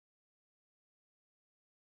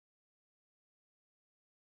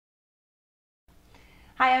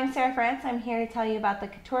Hi, I'm Sara France. I'm here to tell you about the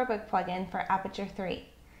COUTURE Book Plugin for Aperture 3.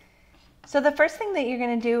 So the first thing that you're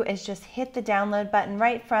going to do is just hit the download button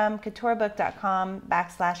right from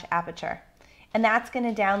couturebook.com/Aperture. And that's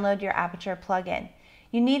going to download your Aperture plugin.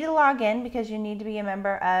 You need to log in because you need to be a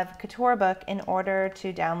member of COUTURE Book in order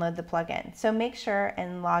to download the plugin. So make sure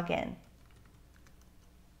and log in.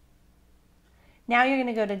 Now you're going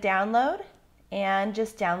to go to download and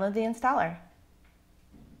just download the installer.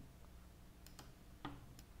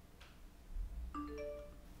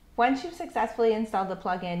 Once you've successfully installed the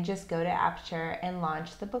plugin, just go to Aperture and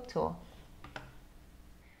launch the book tool.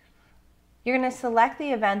 You're going to select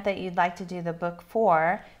the event that you'd like to do the book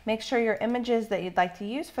for. Make sure your images that you'd like to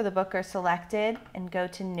use for the book are selected and go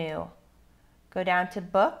to New. Go down to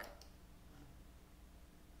Book.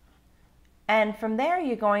 And from there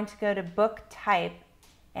you're going to go to Book Type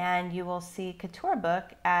and you will see COUTURE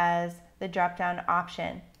Book as the drop-down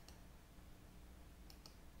option.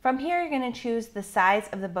 From here, you're going to choose the size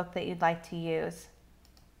of the book that you'd like to use.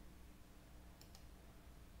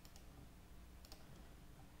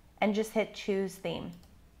 And just hit Choose Theme.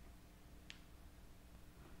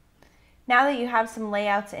 Now that you have some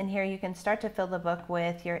layouts in here, you can start to fill the book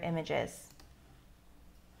with your images.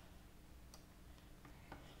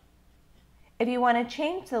 If you want to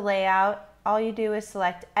change the layout, all you do is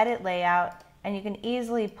select Edit Layout, and you can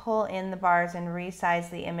easily pull in the bars and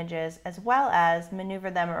resize the images as well as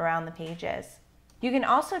maneuver them around the pages. You can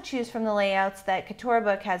also choose from the layouts that COUTURE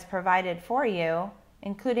Book has provided for you,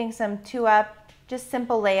 including some 2-up, just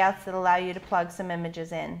simple layouts that allow you to plug some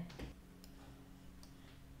images in.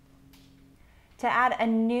 To add a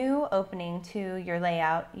new opening to your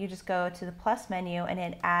layout, you just go to the plus menu and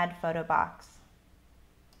hit Add Photo Box.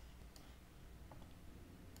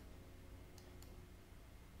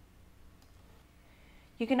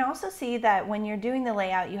 You can also see that when you're doing the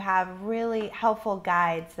layout, you have really helpful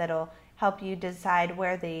guides that'll help you decide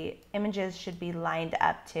where the images should be lined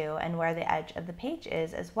up to and where the edge of the page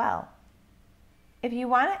is as well. If you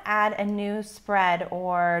want to add a new spread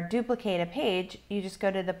or duplicate a page, you just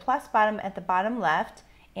go to the plus button at the bottom left,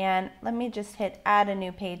 and let me just hit Add a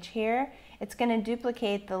New Page here. It's going to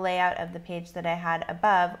duplicate the layout of the page that I had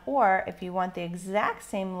above, or if you want the exact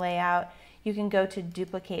same layout, you can go to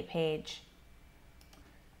Duplicate Page.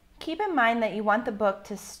 Keep in mind that you want the book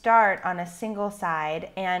to start on a single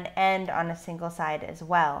side and end on a single side as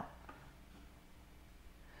well.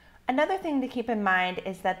 Another thing to keep in mind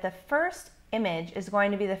is that the first image is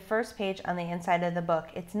going to be the first page on the inside of the book.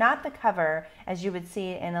 It's not the cover as you would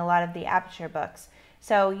see in a lot of the Aperture books.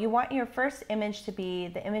 So you want your first image to be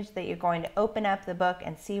the image that you're going to open up the book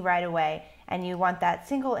and see right away, and you want that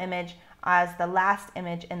single image as the last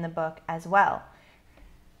image in the book as well.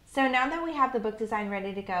 So now that we have the book design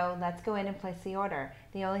ready to go, let's go in and place the order.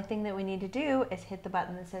 The only thing that we need to do is hit the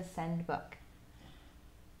button that says Send Book.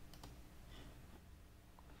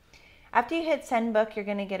 After you hit Send Book, you're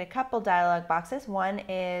going to get a couple dialog boxes. One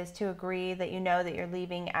is to agree that you know that you're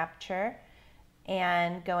leaving Aperture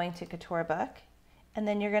and going to COUTURE Book. And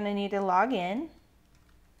then you're going to need to log in.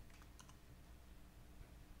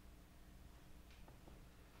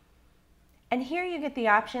 And here you get the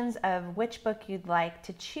options of which book you'd like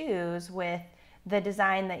to choose with the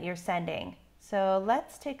design that you're sending. So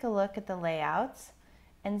let's take a look at the layouts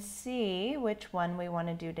and see which one we want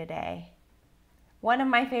to do today. One of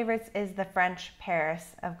my favorites is the French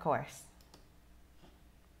Paris, of course.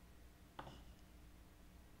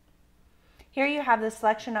 Here you have the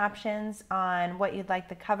selection options on what you'd like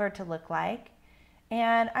the cover to look like.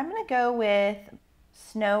 And I'm going to go with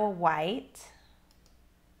Snow White.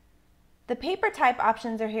 The paper type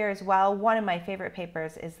options are here as well. One of my favorite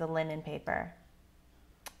papers is the linen paper.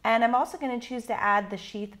 And I'm also going to choose to add the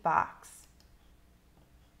sheath box.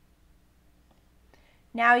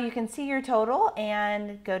 Now you can see your total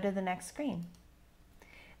and go to the next screen.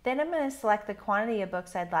 Then I'm going to select the quantity of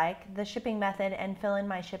books I'd like, the shipping method, and fill in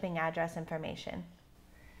my shipping address information.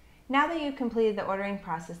 Now that you've completed the ordering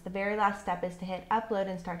process, the very last step is to hit Upload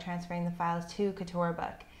and start transferring the files to COUTURE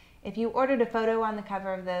Book. If you ordered a photo on the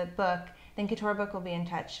cover of the book, then COUTURE Book will be in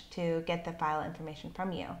touch to get the file information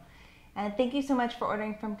from you. And thank you so much for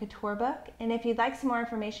ordering from COUTURE Book. And if you'd like some more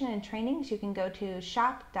information and trainings, you can go to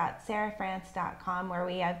shop.sarafrance.com where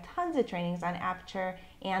we have tons of trainings on Aperture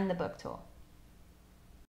and the book tool.